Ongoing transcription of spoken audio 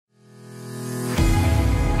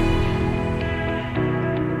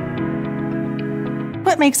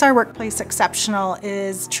what makes our workplace exceptional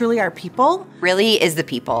is truly our people. Really is the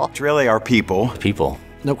people. It's really our people. People.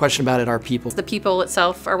 No question about it, our people. The people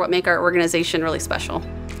itself are what make our organization really special.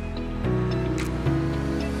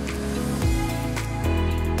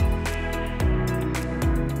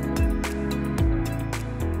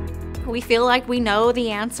 We feel like we know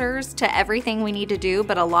the answers to everything we need to do,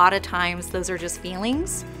 but a lot of times those are just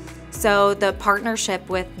feelings. So the partnership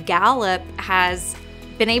with Gallup has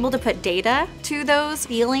been able to put data to those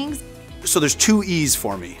feelings. So there's two E's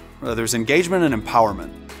for me. There's engagement and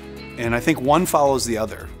empowerment. And I think one follows the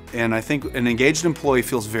other. And I think an engaged employee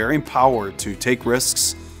feels very empowered to take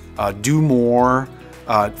risks, do more,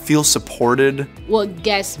 feel supported. What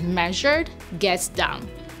gets measured gets done.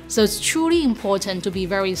 So it's truly important to be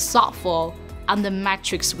very thoughtful on the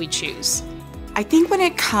metrics we choose. I think when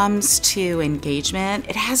it comes to engagement,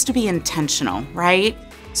 it has to be intentional, right?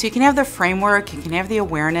 So you can have the framework, you can have the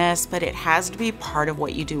awareness, but it has to be part of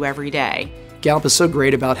what you do every day. Gallup is so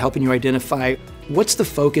great about helping you identify what's the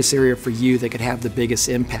focus area for you that could have the biggest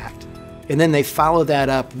impact. And then they follow that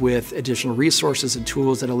up with additional resources and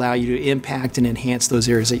tools that allow you to impact and enhance those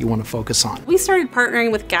areas that you want to focus on. We started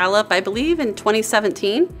partnering with Gallup, I believe, in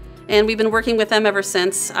 2017, and we've been working with them ever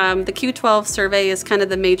since. The Q12 survey is kind of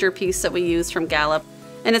the major piece that we use from Gallup,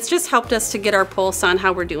 and it's just helped us to get our pulse on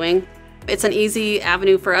how we're doing. It's an easy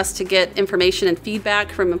avenue for us to get information and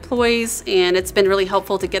feedback from employees, and it's been really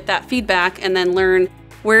helpful to get that feedback and then learn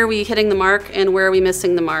where are we hitting the mark and where are we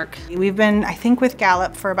missing the mark. We've been, I think, with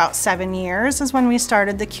Gallup for about 7 years is when we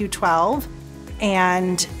started the Q12,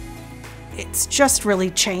 and it's just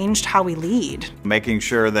really changed how we lead. Making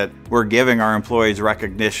sure that we're giving our employees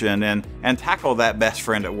recognition and tackle that best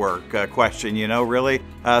friend at work question, you know, really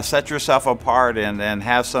set yourself apart and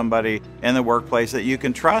have somebody in the workplace that you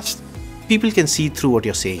can trust. People can see through what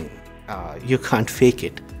you're saying. You can't fake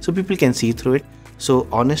it. So people can see through it. So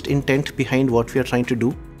honest intent behind what we are trying to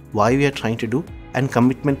do, why we are trying to do, and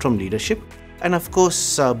commitment from leadership. And of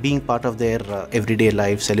course, being part of their everyday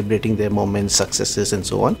life, celebrating their moments, successes, and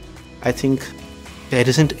so on. I think there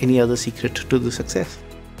isn't any other secret to the success.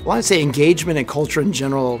 Well, I'd say engagement and culture in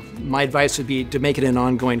general, my advice would be to make it an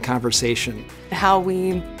ongoing conversation. How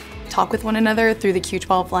we talk with one another through the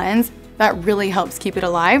Q12 lens, that really helps keep it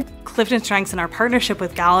alive. Clifton Strengths and our partnership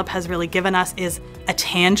with Gallup has really given us is a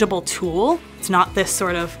tangible tool. It's not this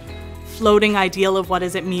sort of floating ideal of what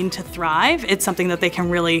does it mean to thrive. It's something that they can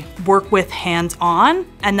really work with hands-on,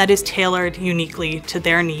 and that is tailored uniquely to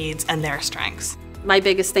their needs and their strengths. My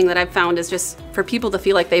biggest thing that I've found is just for people to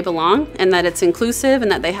feel like they belong and that it's inclusive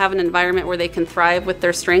and that they have an environment where they can thrive with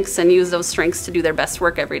their strengths and use those strengths to do their best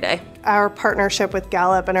work every day. Our partnership with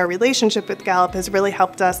Gallup and our relationship with Gallup has really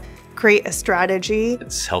helped us create a strategy.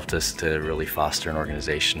 It's helped us to really foster an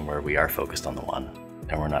organization where we are focused on the one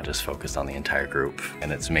and we're not just focused on the entire group,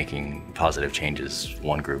 and it's making positive changes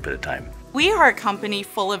one group at a time. We are a company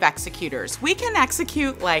full of executors. We can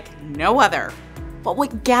execute like no other. But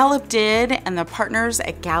what Gallup did, and the partners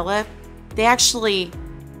at Gallup, they actually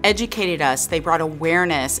educated us, they brought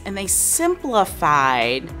awareness, and they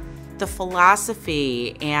simplified the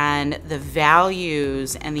philosophy and the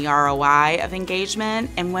values and the ROI of engagement.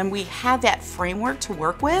 And when we had that framework to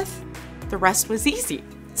work with, the rest was easy.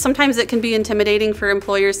 Sometimes it can be intimidating for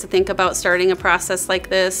employers to think about starting a process like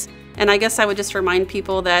this. And I guess I would just remind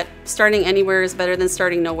people that starting anywhere is better than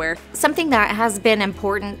starting nowhere. Something that has been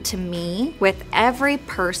important to me with every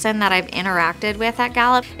person that I've interacted with at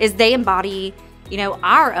Gallup is they embody, you know,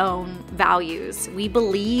 our own values. We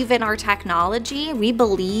believe in our technology. We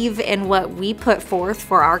believe in what we put forth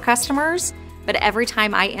for our customers. But every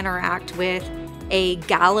time I interact with a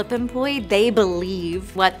Gallup employee, they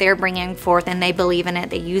believe what they're bringing forth and they believe in it.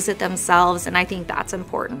 They use it themselves, and I think that's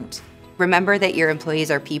important. Remember that your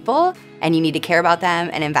employees are people and you need to care about them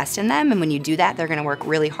and invest in them. And when you do that, they're going to work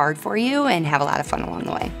really hard for you and have a lot of fun along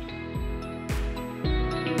the way.